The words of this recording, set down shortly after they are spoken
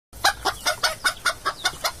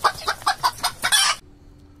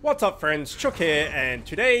What's up friends, Chook here, and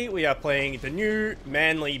today we are playing the new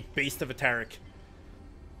manly beast of a Taric.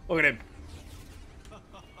 Look at him.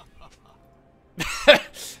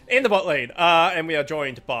 In the bot lane, and we are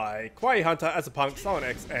joined by Kawaii Hunter as a punk, Sullen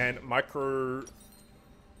X, and Micro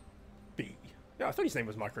B. Yeah, I thought his name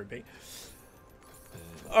was Micro B.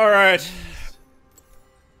 Alright.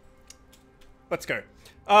 Let's go.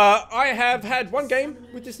 I have had one game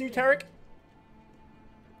with this new Taric.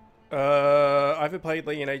 I haven't played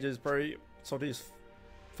League in ages, bro. So just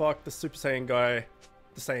fuck the Super Saiyan guy.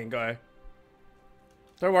 The Saiyan guy.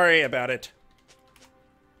 Don't worry about it.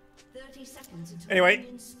 30 seconds until Anyway,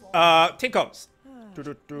 team comps.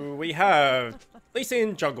 We have Lee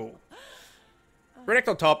Sin jungle, Renekton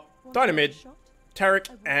on top, Dyna mid, Taric,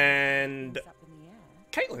 and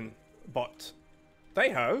Caitlyn bot. They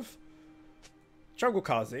have jungle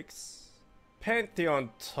Kha'Zix, Pantheon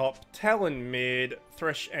top, Talon mid,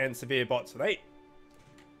 Thresh and Severe bot. So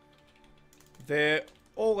they're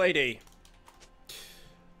all AD.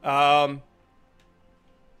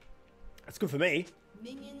 That's good for me.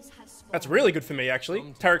 That's really good for me, actually.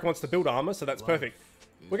 Taric wants to build armor, so that's perfect.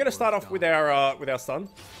 We're gonna start off with our stun.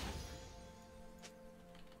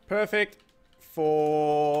 Perfect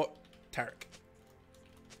for Taric.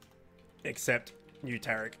 Except new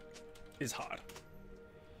Taric is hard.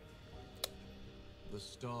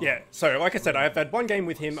 Yeah, so like I said, I've had one game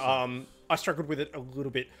with him. I struggled with it a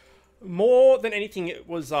little bit. More than anything, it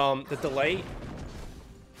was the delay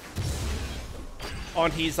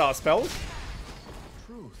on his spells.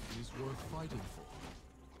 Truth is worth fighting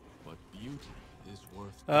for, but beauty is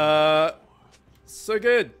worth So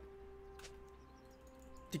good.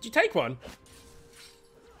 Did you take one?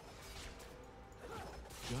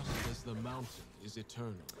 just as the mountain is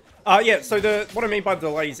eternal. Yeah, so what I mean by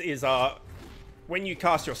delays is when you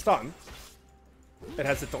cast your stun, it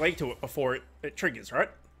has a delay to it before it triggers, right?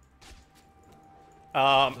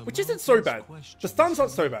 Which isn't so bad. The stun's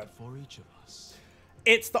not so bad. For each of us.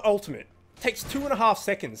 It's the ultimate. It takes 2.5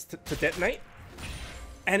 seconds to detonate,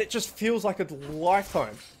 and it just feels like a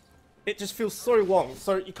lifetime. It just feels so long.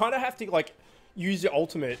 So you kind of have to like use your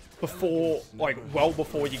ultimate before, like, well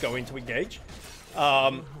before you go into engage,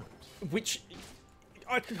 which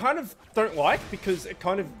I kind of don't like because it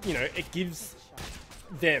kind of, you know, it gives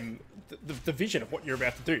them the vision of what you're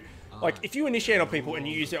about to do. Like, if you initiate on people and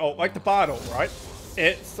you use your ult, like the Bard ult, right?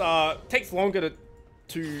 It takes longer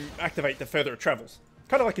to activate the further it travels.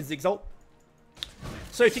 Kind of like a Ziggs ult.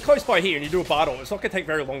 So if you're close by here and you do a Bard ult, it's not going to take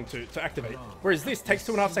very long to activate. Whereas this takes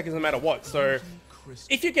 2.5 seconds no matter what. So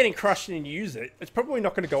if you're getting crushed and you use it, it's probably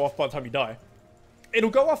not going to go off by the time you die. It'll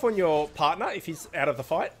go off on your partner if he's out of the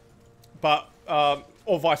fight, but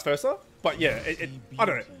or vice versa. But yeah, I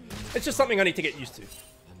don't know. It's just something I need to get used to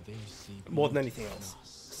more than anything else.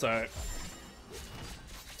 So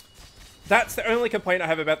that's the only complaint I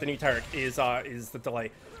have about the new Taric is the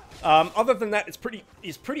delay. Other than that, it's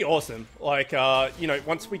pretty awesome. Like, you know,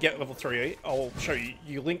 once we get level 3, I'll show you.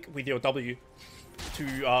 You link with your W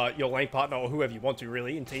to your lane partner or whoever you want to,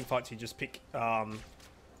 really. In team fights, you just pick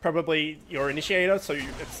probably your initiator, so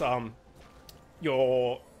it's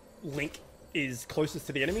your link is closest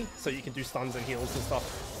to the enemy, so you can do stuns and heals and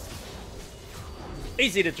stuff.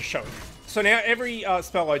 Easy to just show. So now every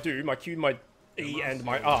spell I do, my Q, my E, and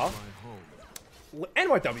my R, and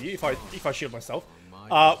my W, if I shield myself,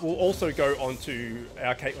 will also go onto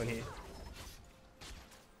our Caitlyn here.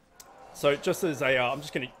 So just as a,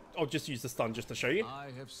 I'll just use the stun just to show you.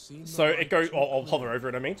 So it goes, I'll hover over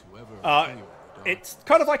it, I mean. It's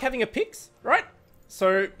kind of like having a pix, right?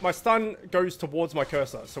 So my stun goes towards my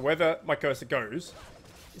cursor. So wherever my cursor goes,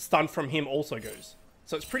 stun from him also goes.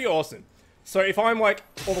 So it's pretty awesome. So if I'm like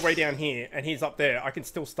all the way down here and he's up there, I can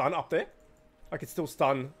still stun up there. I can still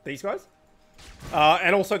stun these guys.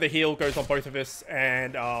 And also the heal goes on both of us,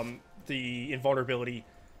 and the invulnerability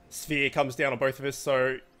sphere comes down on both of us.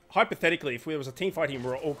 So hypothetically, if there was a team fight here and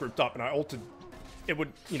we were all grouped up and I ulted, it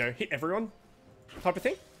would, you know, hit everyone type of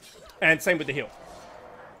thing. And same with the heal.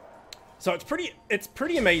 So it's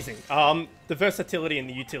pretty amazing. The versatility and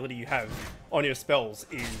the utility you have on your spells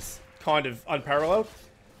is kind of unparalleled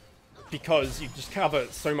because you just cover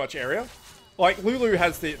so much area. Like Lulu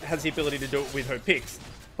has the ability to do it with her picks,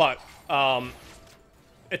 but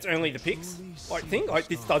it's only the picks like thing. Like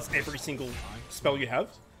this does every single spell you have.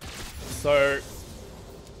 So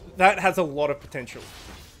that has a lot of potential.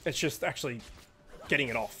 It's just actually getting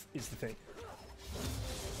it off is the thing.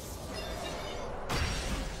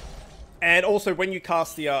 And also, when you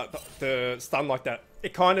cast the stun like that,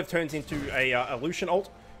 it kind of turns into a Lucian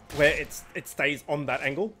ult, where it stays on that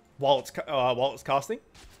angle. while it's casting.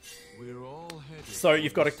 We're all headed So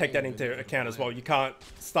you've got to for the take that same into infinite account as well. land. You can't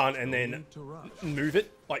stun and No then need to rush. move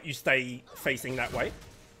it. Like, you stay facing that way.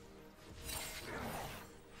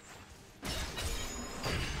 The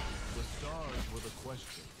stars were the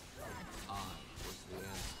question. I was the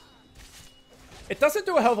answer. It doesn't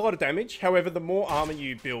do a hell of a lot of damage. However, the more armor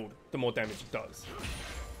you build, the more damage it does.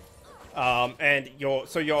 And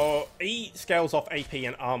your E scales off AP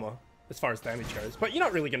and armor as far as damage goes. But you're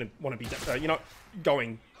not really going to want to be... you're not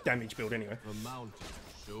going damage build anyway. The mountain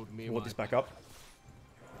showed me Ward my this back up.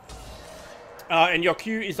 And your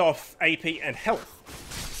Q is off AP and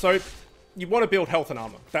health. So you want to build health and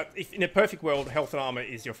armor. That, if in a perfect world, health and armor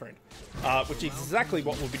is your friend. Which is exactly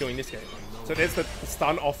what we'll be doing this game. So there's the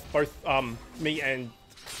stun off both me and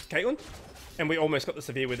Caitlyn. And we almost got the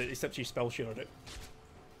severe with it, except she spell shielded it.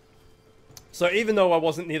 So even though I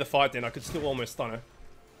wasn't near the fight then, I could still almost stun her.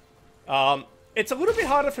 It's a little bit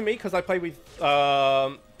harder for me because I play with,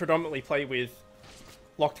 predominantly play with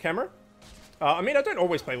locked camera. I mean, I don't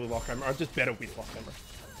always play with locked camera, I'm just better with locked camera.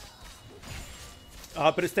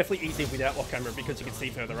 But it's definitely easier without locked camera because you can see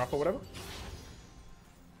further up or whatever.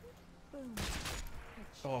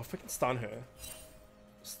 Oh, if we can stun her.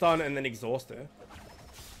 Stun and then exhaust her.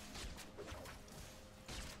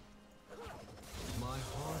 My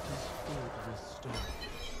heart is filled with stars.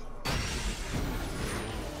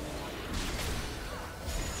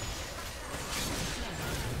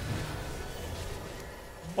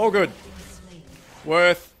 All good.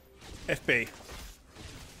 Worth FB.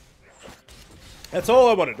 That's all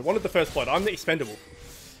I wanted. I wanted the first blood. I'm the expendable.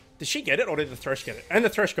 Did she get it or did the Thresh get it? And the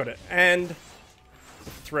Thresh got it. And the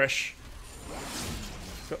Thresh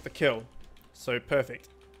got the kill. So perfect.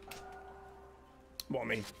 Well, I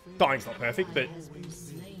mean, dying's not perfect, but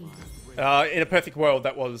in a perfect world,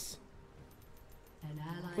 that was...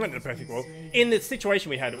 Not in a perfect world. In the situation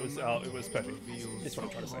we had, it was perfect. That's what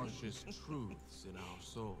I'm trying to say. Harshest truths in our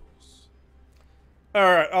souls.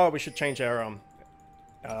 Alright, oh, we should change our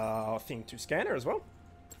thing to scanner as well.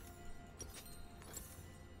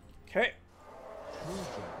 Okay. True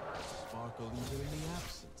gems sparkle even in the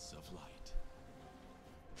absence of light.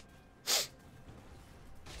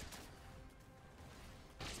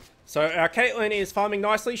 So our Caitlyn is farming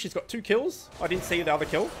nicely. She's got 2 kills. I didn't see the other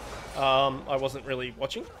kill. I wasn't really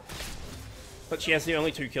watching. But she has the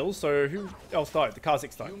only 2 kills, so who else died? The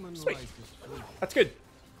Kha'Zix died. Human Sweet. life is fleeting. That's good.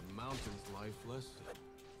 The mountain's lifeless. But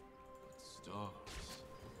stars.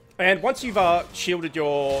 And once you've shielded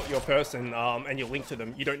your person and you link to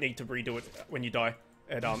them, you don't need to redo it when you die.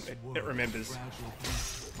 It remembers. Fragile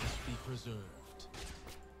beast must be preserved.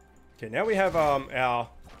 Okay, now we have our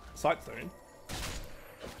sight zone.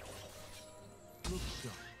 Look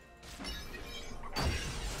sharp.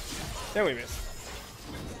 There we miss.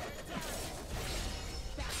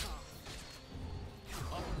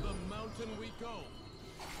 Up the mountain we go.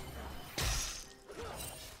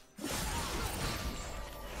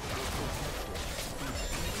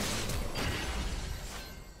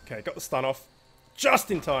 Okay, got the stun off.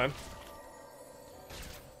 Just in time.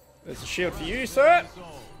 There's a shield for you, sir.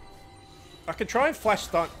 I could try and flash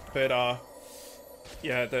stun, but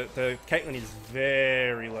yeah, the Caitlyn is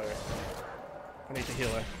very low. I need to heal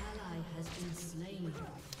her.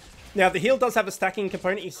 Now, the heal does have a stacking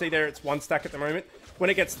component. You see there, it's 1 stack at the moment. When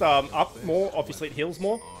it gets up more, obviously it heals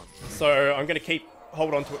more. So I'm going to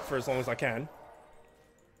hold on to it for as long as I can.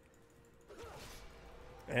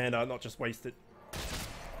 And not just waste it.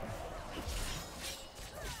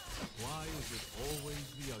 Why is it always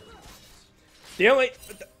the ugly ones? The only...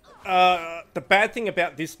 the bad thing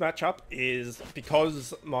about this matchup is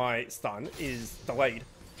because my stun is delayed,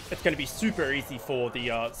 it's going to be super easy for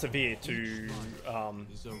the severe to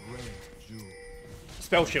Is a rare jewel.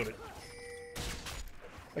 spell shield it.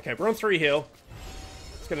 Okay, we're on 3 heal.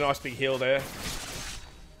 Let's get a nice big heal there.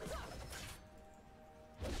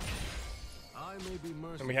 I may be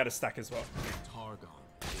merciful. And we had a stack as well. Targon.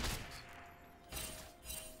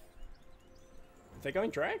 They're going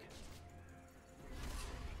drag?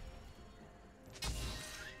 Okay,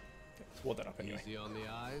 let's ward that up anyway. Easy on the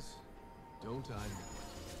eyes, don't I?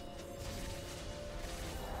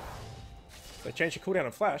 They changed the cooldown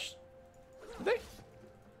on flash. Did they?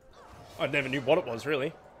 I never knew what it was,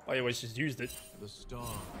 really. I always just used it. The stars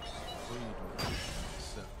freed me from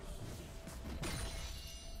myself.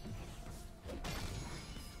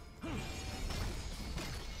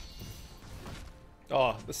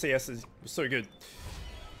 Oh, the CS was so good.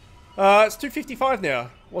 It's 255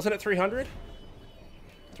 now. Wasn't it 300?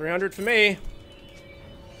 300 for me.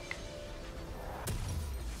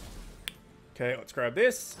 Okay, let's grab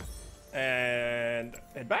this. And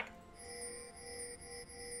head back.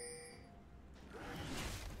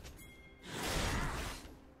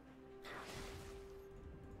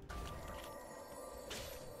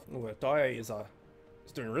 Oh, Dai is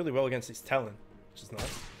doing really well against his Talon, which is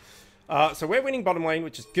nice. So we're winning bottom lane,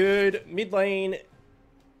 which is good. Mid lane...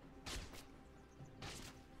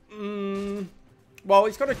 well,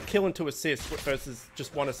 he's got a kill and 2 assists versus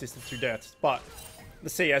just 1 assist and 2 deaths. But the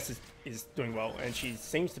CS is doing well, and she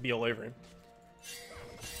seems to be all over him.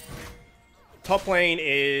 Top lane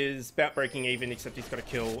is about breaking even, except he's got a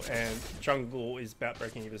kill, and jungle is about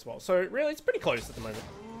breaking even as well. So really, it's pretty close at the moment.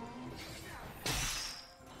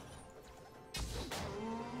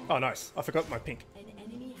 Oh, nice. I forgot my pink. An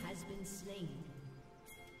enemy has been slain.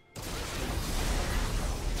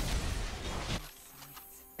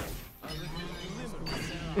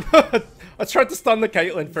 I tried to stun the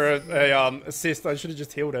Caitlyn for a assist. I should have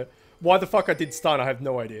just healed her. Why the fuck I did stun, I have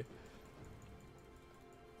no idea.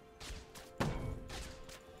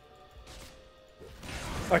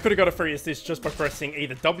 I could have got a free assist just by pressing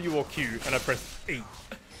either W or Q, and I pressed E.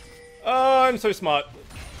 Oh, I'm so smart.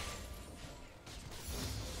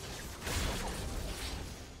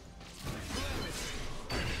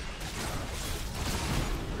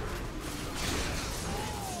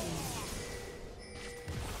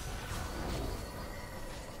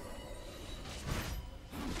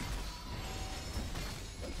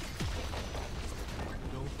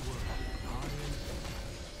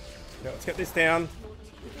 Yeah, let's get this down.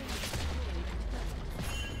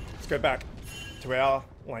 Let's go back to our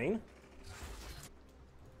lane.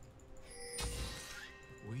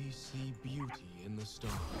 We see beauty in the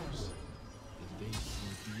stars, and they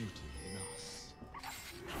see beauty in us.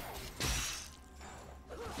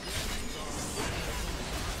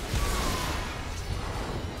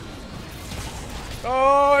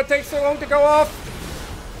 Oh, it takes so long to go off.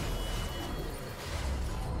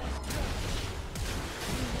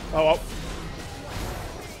 Oh well.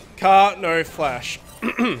 Car, no flash.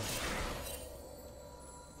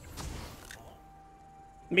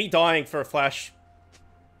 Me dying for a flash.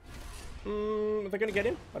 Are they gonna get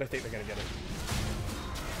him? I don't think they're gonna get him.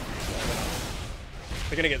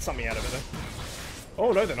 They're gonna get something out of it though.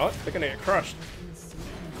 Oh no, they're not. They're gonna get crushed.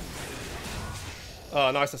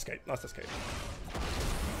 Oh, nice escape. Nice escape.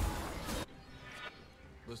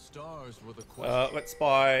 The stars were the question. Let's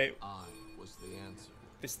buy I was the answer.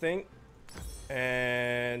 this thing.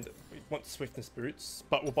 And we want swiftness boots,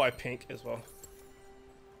 but we'll buy pink as well.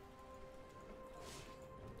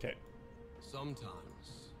 Okay. Sometimes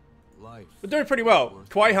life. We're doing pretty well.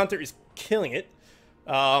 Kawaii Hunter is killing it.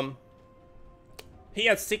 He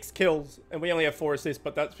had 6 kills, and we only have 4 assists,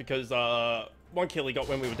 but that's because 1 kill he got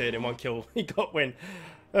when we were dead, and 1 kill he got when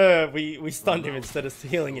we stunned him instead of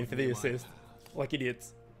healing him for the assist. Like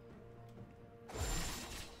idiots.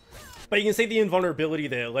 But you can see the invulnerability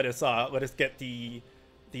there. Let us get the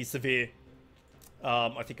severe.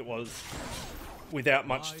 I think it was without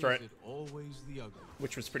much threat,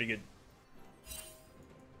 which was pretty good.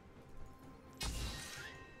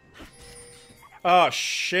 Oh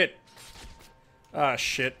shit! Ah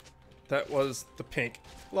shit! That was the pink.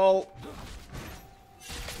 Lol.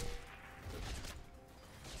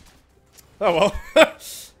 Oh well, that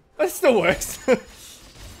still works.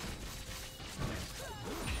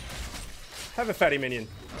 Have a fatty minion.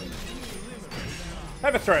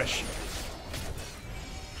 Have a thresh.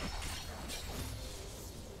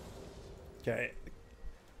 Okay.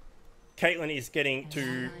 Caitlyn is getting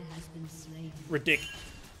to ridiculous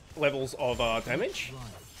levels of damage.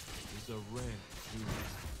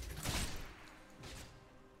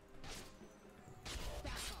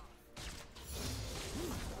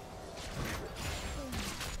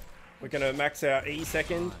 We're gonna max our E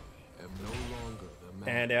second.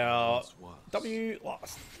 And our W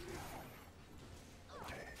last.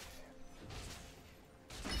 Okay.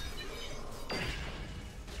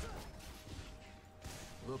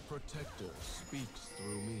 The protector speaks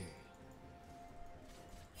through me.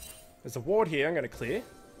 There's a ward here I'm going to clear.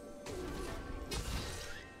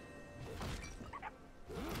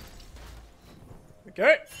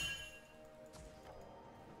 Okay.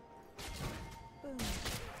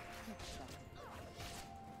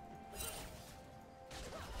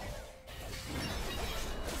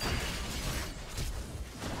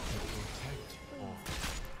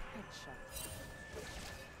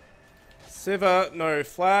 Siva, no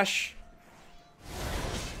flash.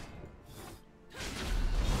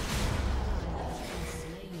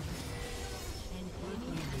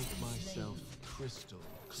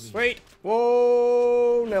 Sweet.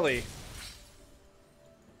 Whoa, Nelly.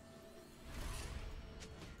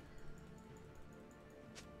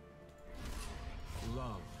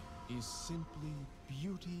 Love is simply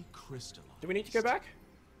beauty crystallized. Do we need to go back?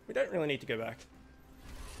 We don't really need to go back.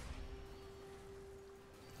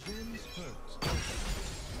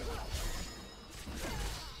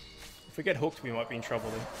 If we get hooked, we might be in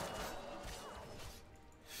trouble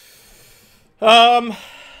then.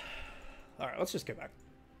 Alright, let's just go back.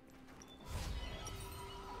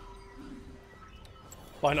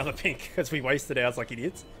 Buy another pink, because we wasted ours like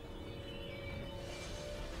idiots.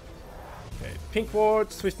 Okay, pink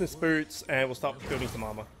ward, swiftness boots, and we'll start building some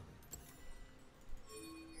armor.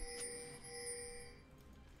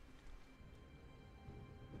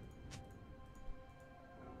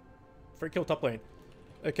 Free kill top lane.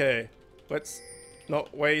 Okay, let's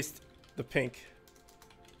not waste the pink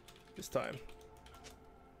this time.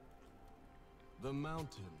 The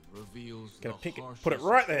mountain reveals Gonna the pick it, harshest put it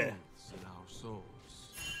right there. truths in our souls.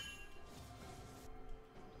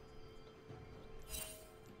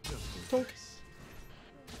 Just in Tonk. case.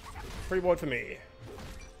 Free ward for me.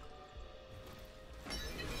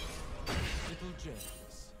 Little gems.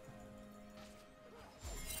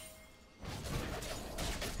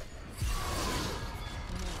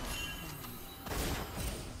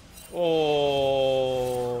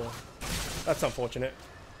 Oh, that's unfortunate.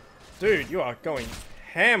 Dude, you are going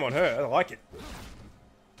ham on her. I like it.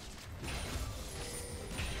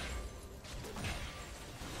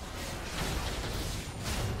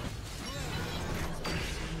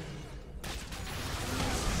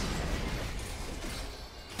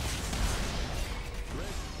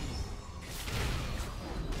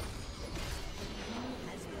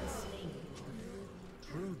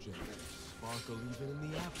 True gems sparkle even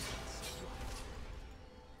in the absence of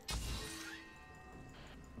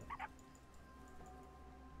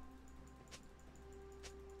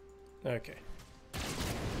light. Okay.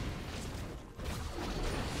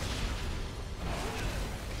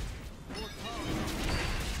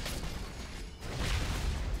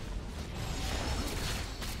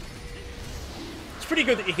 It's pretty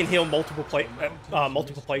good that you can heal multiple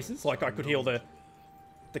places. Like I could heal the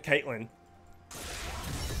Caitlyn.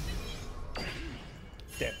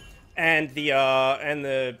 There. And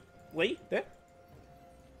the Lee there.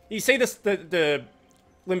 You see this the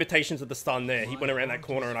limitations of the stun there. He went around that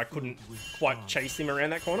corner and I couldn't quite chase him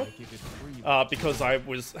around that corner. Because I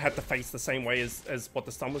had to face the same way as what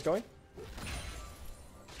the stun was going.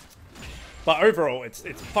 But overall, it's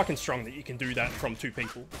fucking strong that you can do that from two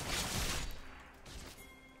people.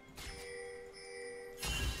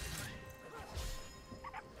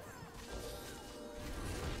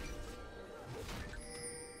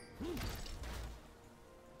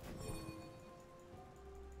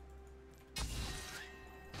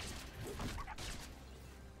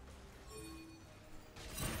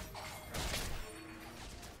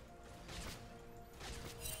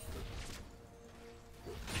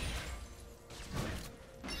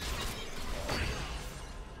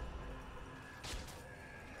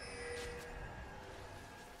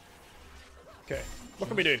 Okay, what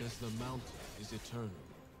can we do? Just as the mountain is eternal,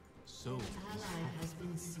 so An is ally has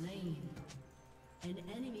been slain. An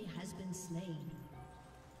enemy has been slain.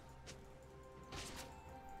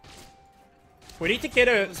 We need to get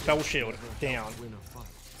a spell shield down. win a fight,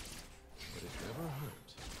 but it never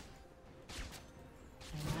hurt.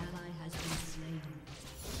 An ally has been slain.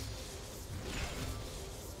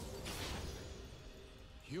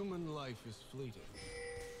 Human life is fleeting.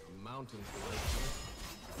 A mountain's life.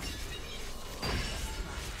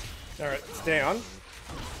 Alright, it's down.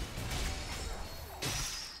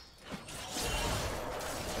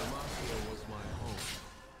 Demacia was my home.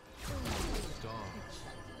 The stars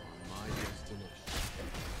are my destination.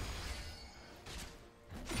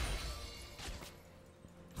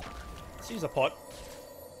 Let's use a pot.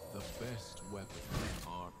 The best weapons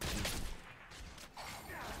are beauty.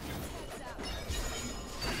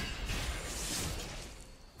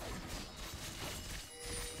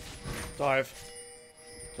 Dive.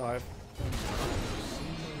 Dive.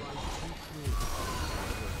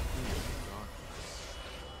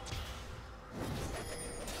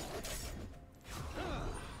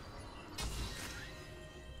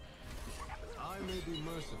 I may be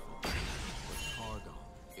merciful, but Targon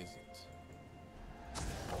isn't.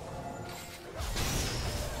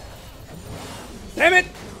 Damn it!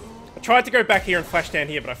 I tried to go back here and flash down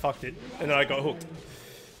here, but I fucked it. And then I got hooked.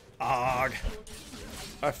 Arg.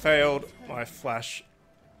 I failed my flash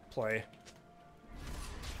play.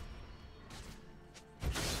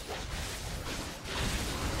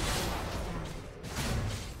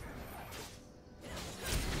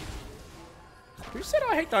 Who said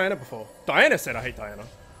I hate Diana before? Diana said I hate Diana.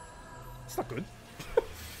 It's not good.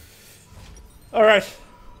 Alright.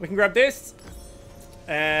 We can grab this.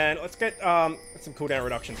 And let's get some cooldown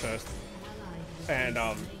reduction first. And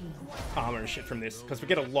armor and shit from this. Because we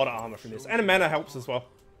get a lot of armor from this. And a mana helps as well.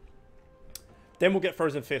 Then we'll get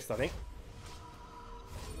Frozen Fist, I think.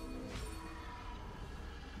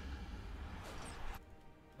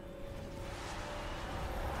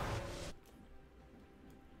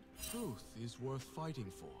 Truth is worth fighting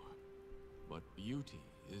for, but beauty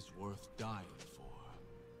is worth dying for.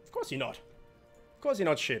 Of course you're not. Of course you're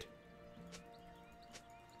not shit.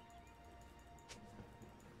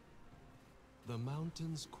 The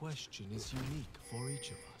mountain's question is unique for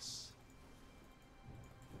each of us.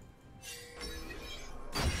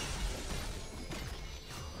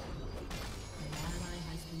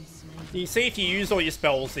 You see, if you use all your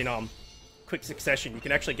spells in quick succession, you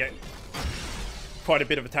can actually get quite a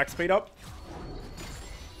bit of attack speed up.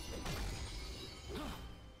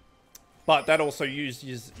 But that also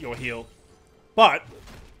uses your heal. But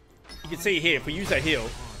you can see here, if we use that heal,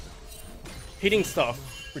 hitting stuff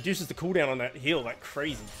reduces the cooldown on that heal like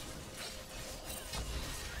crazy.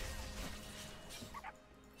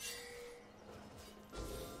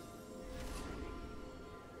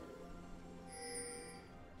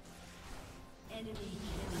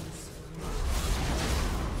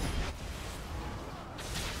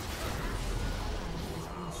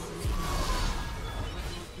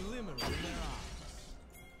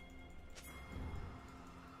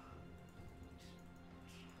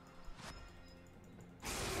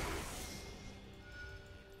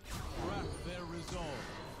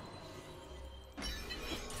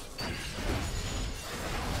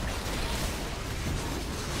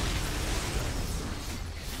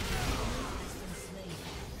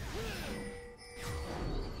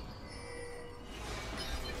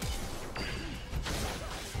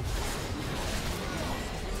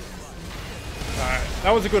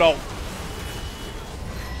 That was a good ult.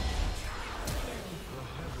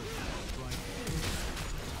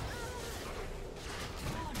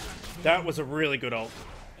 That was a really good ult.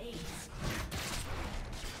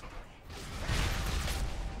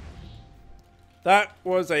 That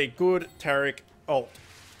was a good Taric ult.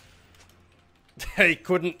 They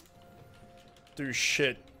couldn't do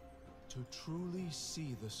shit. To truly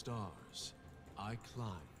see the stars, I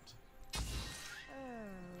climbed.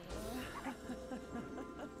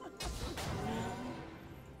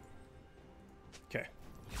 Okay.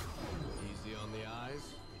 Easy on the eyes.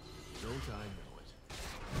 Don't I know it?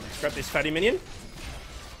 Grab this fatty minion.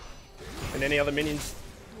 And any other minions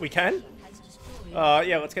we can.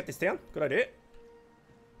 Yeah, let's get this down. Good idea.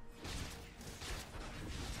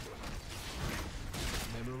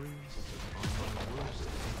 Memories are my worst.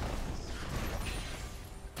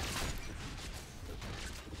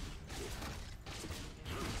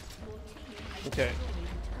 Okay.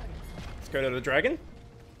 Let's go to the dragon.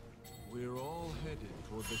 We're all headed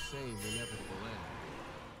toward the same inevitable end.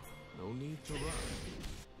 No need to run.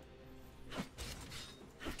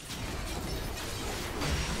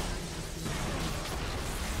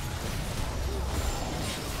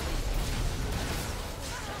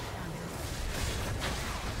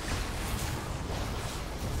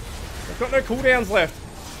 I've got no cooldowns left.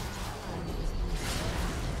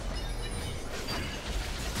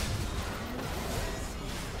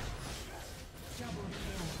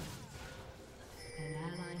 An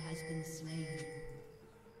ally has been slain.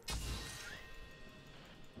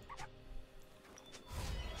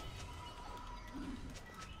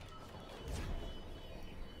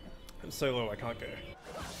 I'm so low I can't go.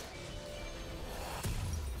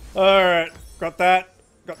 Alright, got that.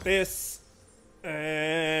 Got this.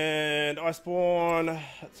 And Iceborne.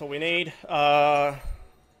 That's all we need. You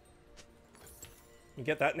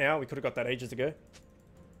get that now. We could have got that ages ago.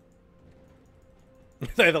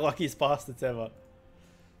 They're the luckiest bastards ever.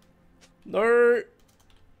 Nobody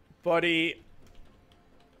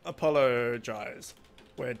apologize.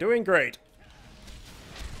 We're doing great.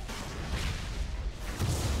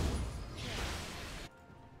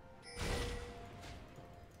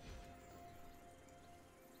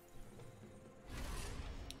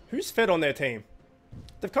 Who's fed on their team?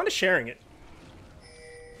 They're kind of sharing it.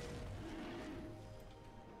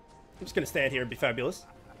 I'm just going to stand here and be fabulous.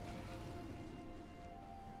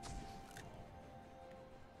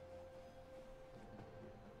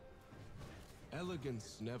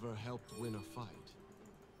 Elegance never helped win a fight,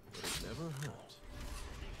 but it never hurt.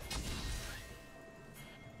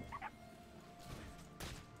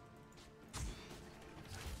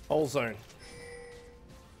 Whole zone.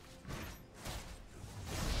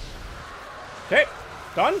 Okay,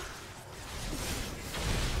 done.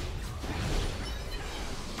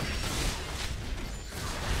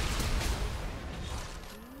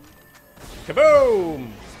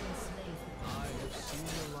 Kaboom! I have seen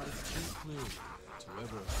the light too clearly to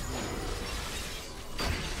ever feel.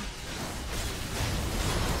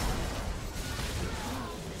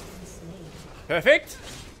 Perfect.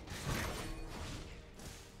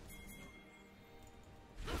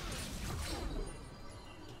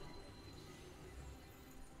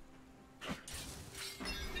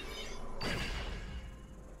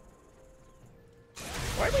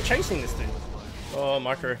 we chasing this dude? Oh,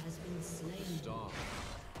 micro. Has been slain. Star,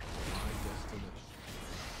 my destination.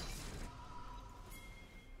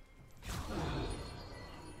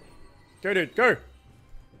 Go, dude, go.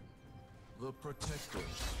 The protector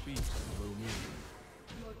speaks through me.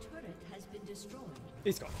 Your turret has been destroyed.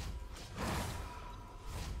 He's gone.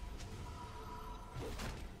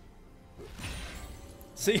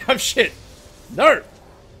 See, I'm shit. No!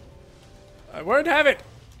 I won't have it.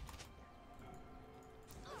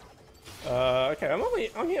 Okay,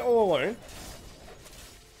 I'm here all alone.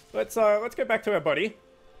 Let's go back to our buddy.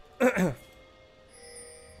 To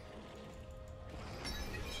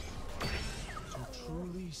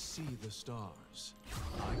truly see the stars,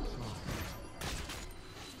 I climb.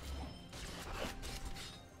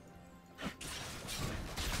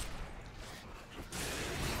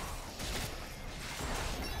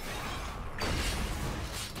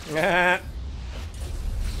 Ah.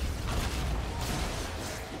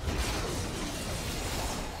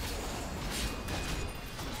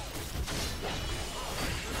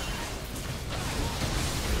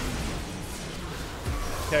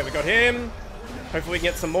 Okay, we got him. Hopefully we can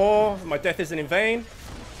get some more. My death isn't in vain.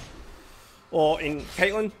 Or in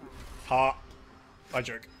Caitlyn. Ha. I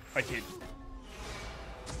joke. I kid.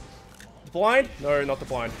 The blind? No, not the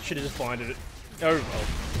blind. Should have just blinded it. Oh well.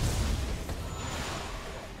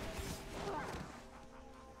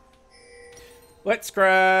 Let's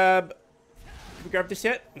grab... Did we grab this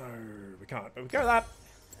yet? No, we can't. But we got that.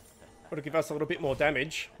 That'll give us a little bit more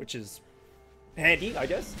damage, which is handy, I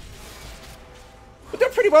guess. We're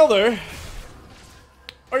doing pretty well, though.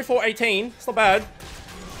 0418. It's not bad.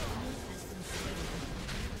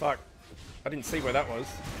 Fuck. I didn't see where that was.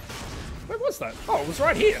 Where was that? Oh, it was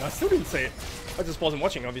right here. I still didn't see it. I just wasn't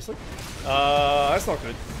watching, obviously. That's not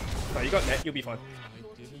good. No, you got net. You'll be fine.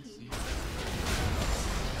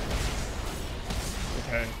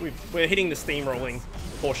 Okay, we're hitting the steamrolling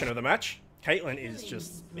portion of the match. Caitlyn is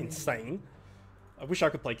just insane. I wish I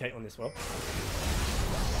could play Caitlyn this well.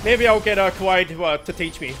 Maybe I'll get Kawaii to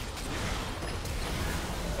teach me.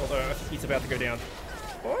 Although I think he's about to go down.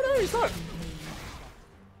 Oh no, he's not.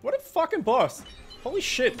 What a fucking boss. Holy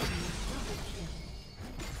shit.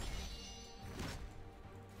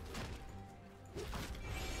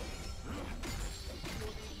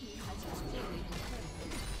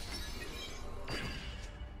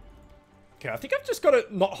 Okay, I think I've just got to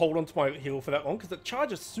not hold on to my heal for that long, because the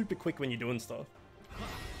charge is super quick when you're doing stuff.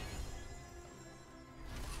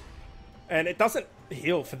 And it doesn't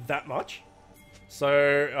heal for that much.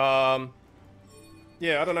 So,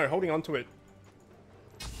 yeah, I don't know, holding on to it.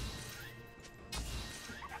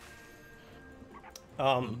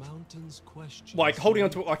 Like, holding on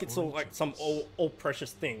to it like it's all, like, some all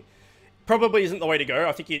precious thing. Probably isn't the way to go.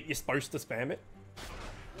 I think you're supposed to spam it.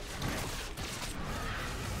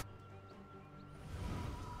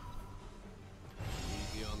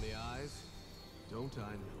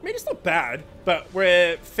 I mean, it's not bad, but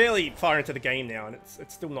we're fairly far into the game now, and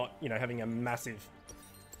it's still not, you know, having a massive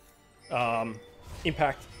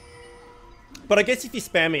impact. But I guess if you're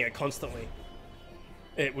spamming it constantly,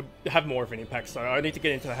 it would have more of an impact. So I need to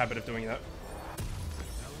get into the habit of doing that,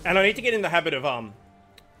 and I need to get in the habit of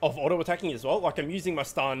auto attacking as well. Like, I'm using my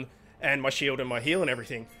stun and my shield and my heal and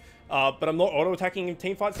everything, but I'm not auto attacking in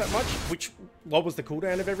team fights that much, which lowers the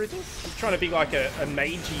cooldown of everything. I'm trying to be like a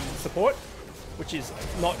magey support, which is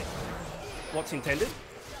not what's intended.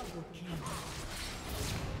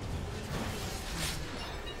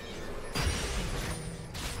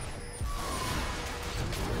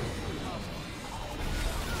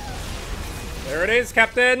 There it is,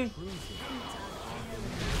 Captain.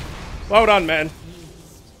 Well done, man.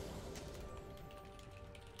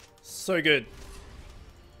 So good.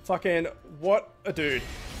 Fucking, what a dude.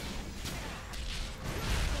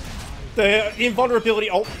 The invulnerability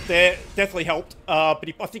ult there definitely helped, but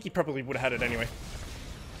I think he probably would have had it anyway.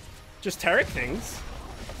 Just Taric things.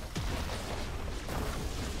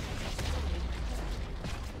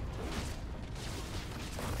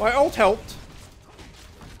 My ult helped,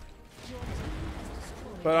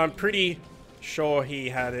 but I'm pretty sure he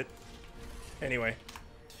had it anyway.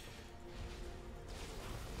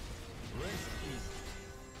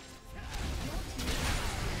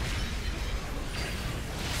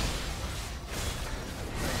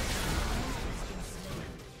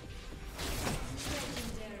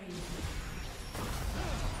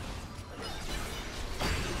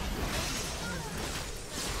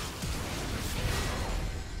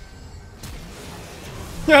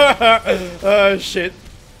 Oh shit.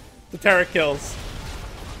 The Taric kills.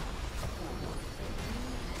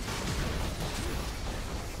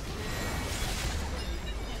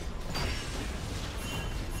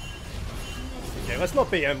 let's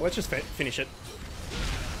not BM. Let's just finish it.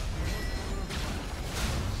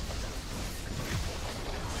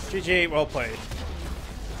 GG, well played.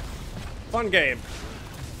 Fun game.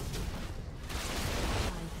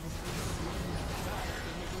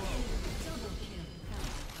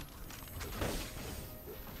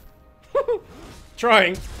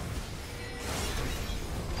 Trying.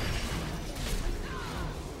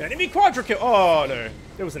 Enemy quadra kill. Oh no,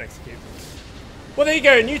 there was an execute. Well, there you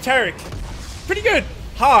go. New Taric. Pretty good.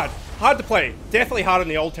 Hard to play. Definitely harder than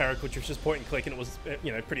the old Taric, which was just point and click, and it was,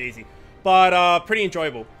 you know, pretty easy. But pretty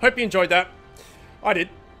enjoyable. Hope you enjoyed that. I did.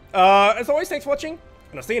 As always, thanks for watching,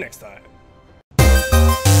 and I'll see you next time.